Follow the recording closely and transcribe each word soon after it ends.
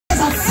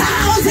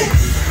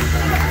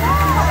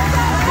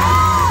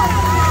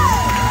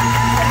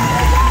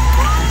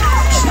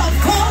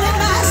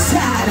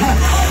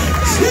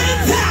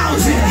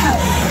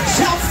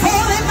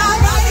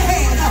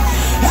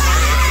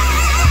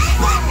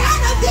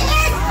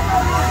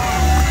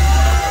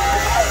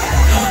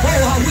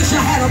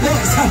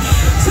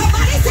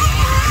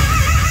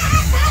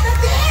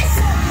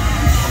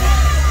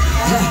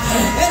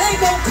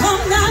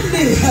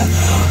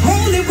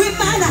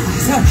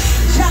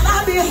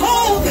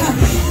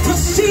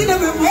the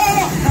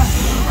reward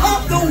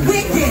of the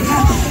wicked.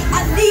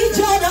 I need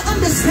y'all to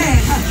understand.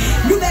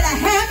 You better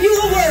have you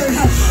a word.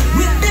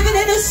 We're living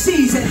in a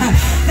season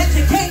that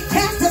you can't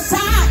cast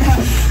aside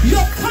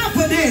your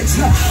confidence,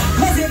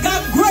 because it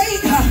got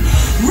great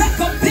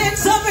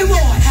recompense of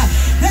reward.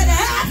 That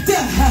after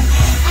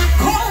I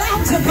call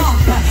out to God,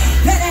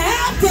 that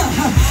after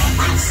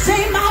I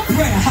say my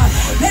prayer,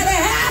 that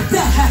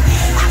after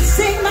I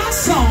sing my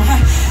song,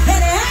 that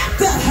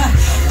after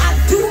I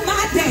do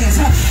my dance,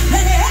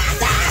 that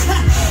after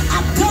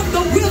I've done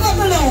the will of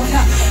the Lord,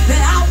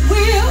 that I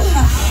will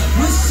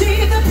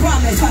receive the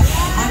promise.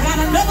 I got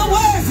another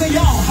word for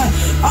y'all.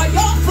 Are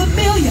y'all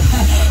familiar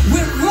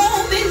with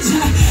Romans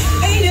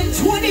 8 and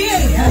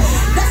 28?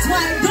 That's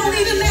why it don't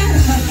even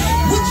matter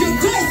what you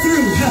go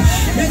through.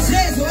 It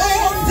says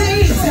all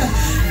things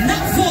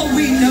not for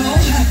we know,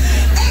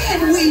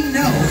 and we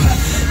know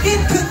in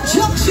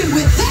conjunction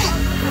with that.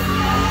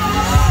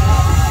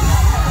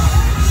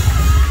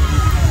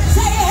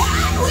 Say,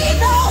 and we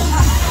know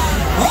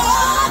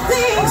all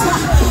things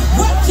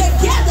work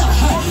together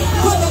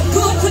for the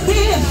good to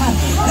them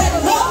that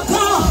love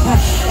God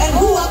and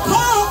who are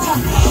called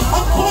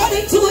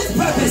according to his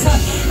purpose.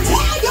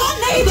 Tell your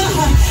neighbor,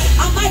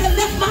 I might have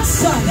left my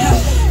son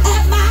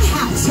at my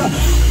house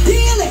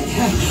dealing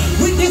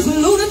with this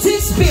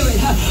lunatic spirit,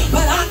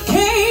 but I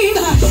came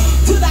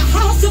to the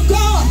house of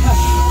God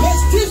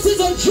because this is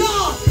a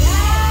job.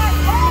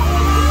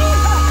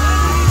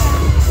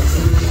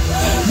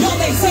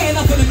 Y'all ain't saying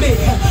nothing to me.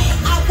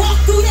 I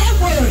walked through that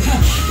word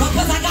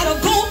because I got to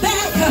go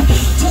back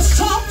to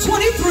Psalm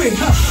 23.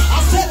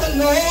 I said the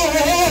Lord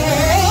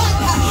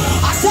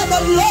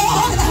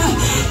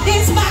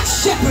is my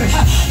shepherd.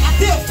 I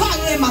feel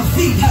fire in my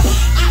feet.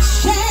 I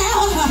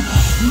shall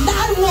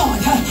not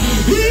want.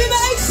 He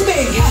makes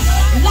me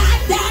lie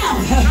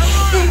down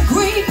in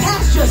green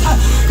pastures.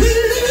 He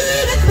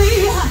leadeth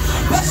me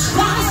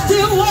beside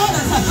still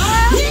waters.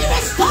 He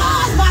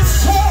restores my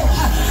soul.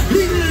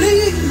 He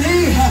leads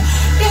me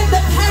in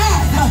the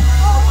path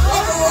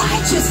of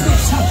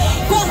righteousness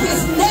for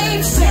his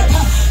name's sake.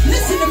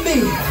 Listen to me.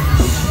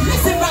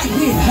 Listen right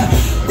here.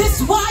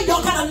 This is why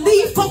y'all gotta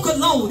leave folk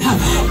alone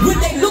when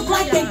they look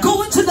like they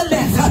going to the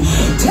left.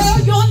 Tell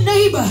your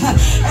neighbor,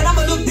 and I'm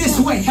gonna look this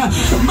way,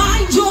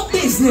 mind your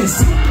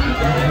business.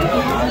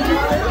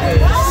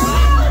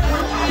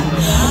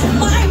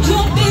 Mind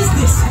your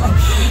business,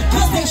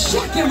 because they're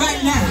shaking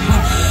right now.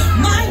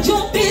 Mind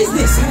your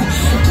business,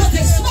 because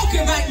they're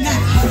smoking right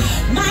now.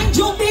 Mind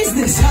your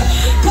business,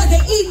 because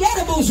they eat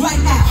edibles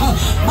right now.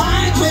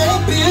 Mind your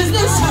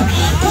business,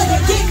 because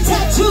they get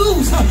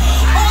tattoos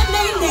on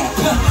their neck.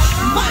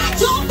 Mind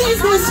your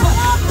business,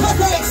 because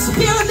they're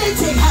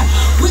experimenting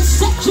with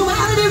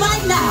sexuality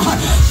right now.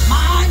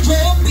 Mind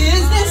your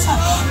business,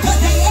 because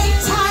they ain't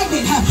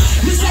tithing.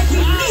 He said he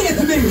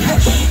needed me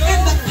in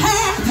the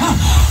path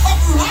of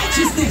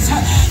righteousness.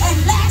 And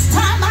last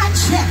time I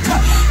checked,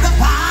 the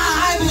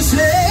Bible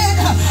said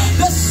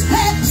the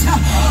steps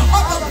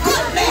of a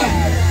good man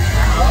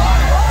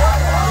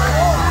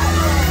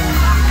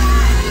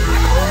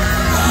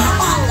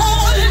are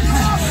ordered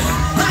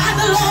by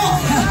the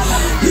Lord.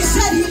 He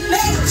said he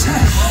makes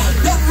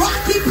the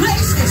rocky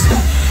places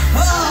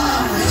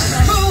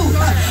smooth.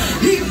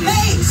 He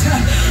makes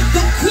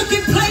the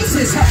crooked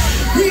places,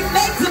 he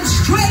makes them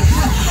straight.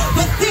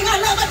 The thing I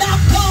love about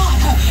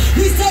God,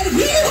 he said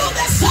he who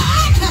the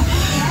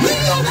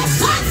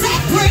Son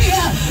set free.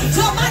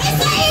 Somebody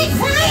say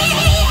free.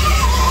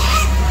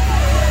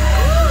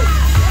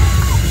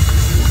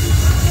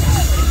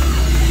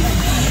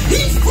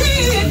 He's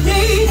free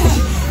indeed.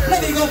 Let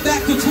me go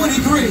back to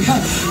 23.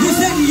 He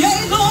said,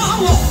 yea, though I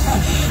walk,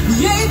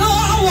 yea, though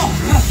I walk,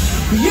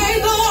 yea,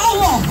 though I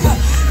walk,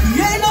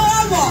 yea, though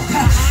I walk.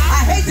 I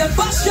hate to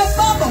bust your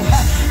bubble,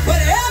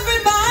 but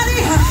everybody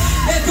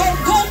is going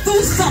to go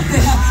through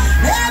something.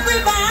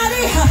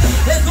 Everybody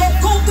is going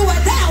to go through a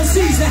down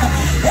season.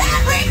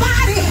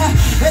 Everybody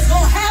is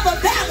going to have a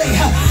valley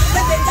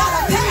that they got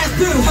to pass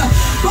through.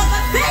 But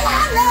the thing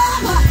I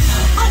love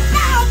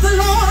about the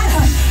Lord,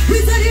 he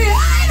said, he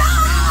ain't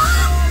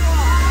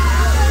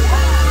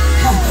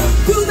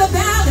through the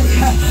valley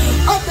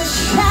of the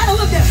shadow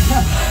of death,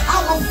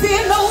 I will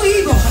fear no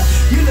evil.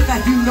 You look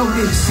like you know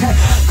this,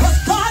 because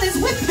God is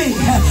with me.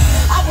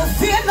 I will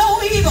fear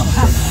no evil,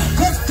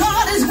 because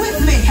God is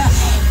with me.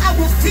 I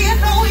will fear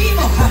no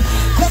evil,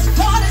 because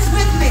God is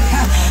with me.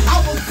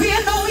 I will fear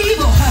no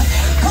evil,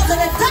 because of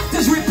the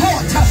doctor's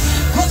report,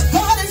 because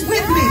God is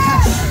with me.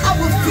 I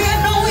will fear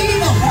no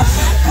evil,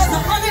 because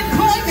of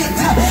unemployment,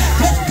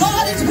 because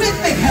God is with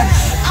me.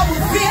 I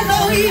will fear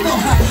no evil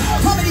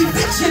from an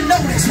eviction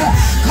notice,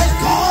 because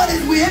God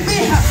is with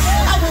me.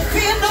 I will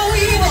fear no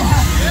evil,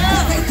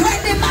 because they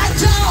threatened my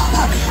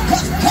job,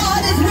 because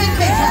God is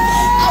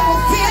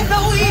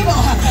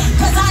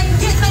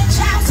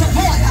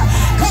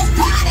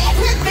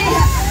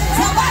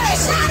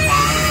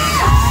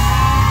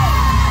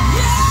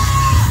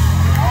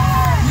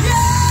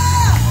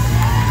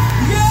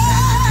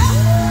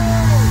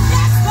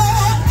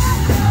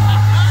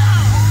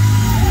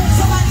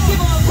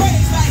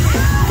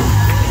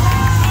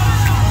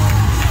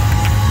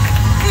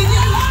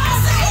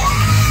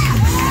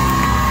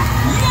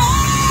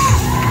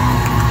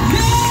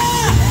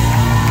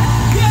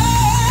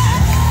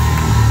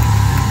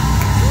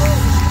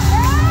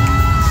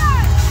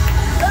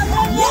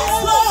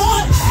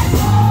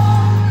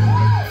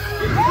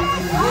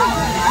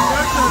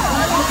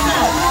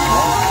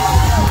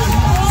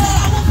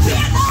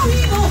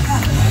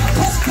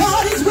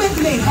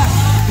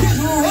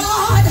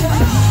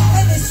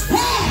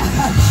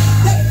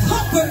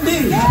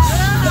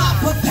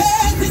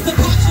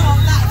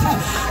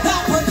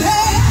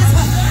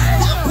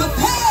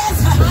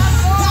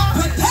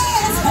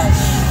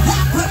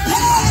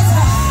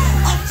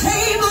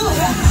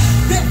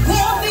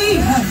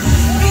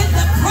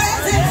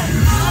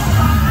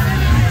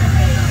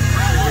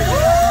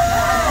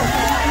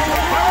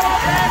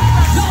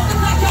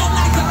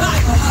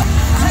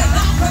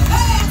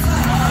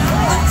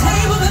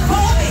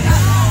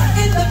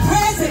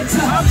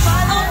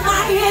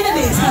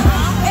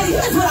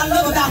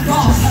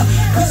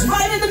Because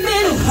right in the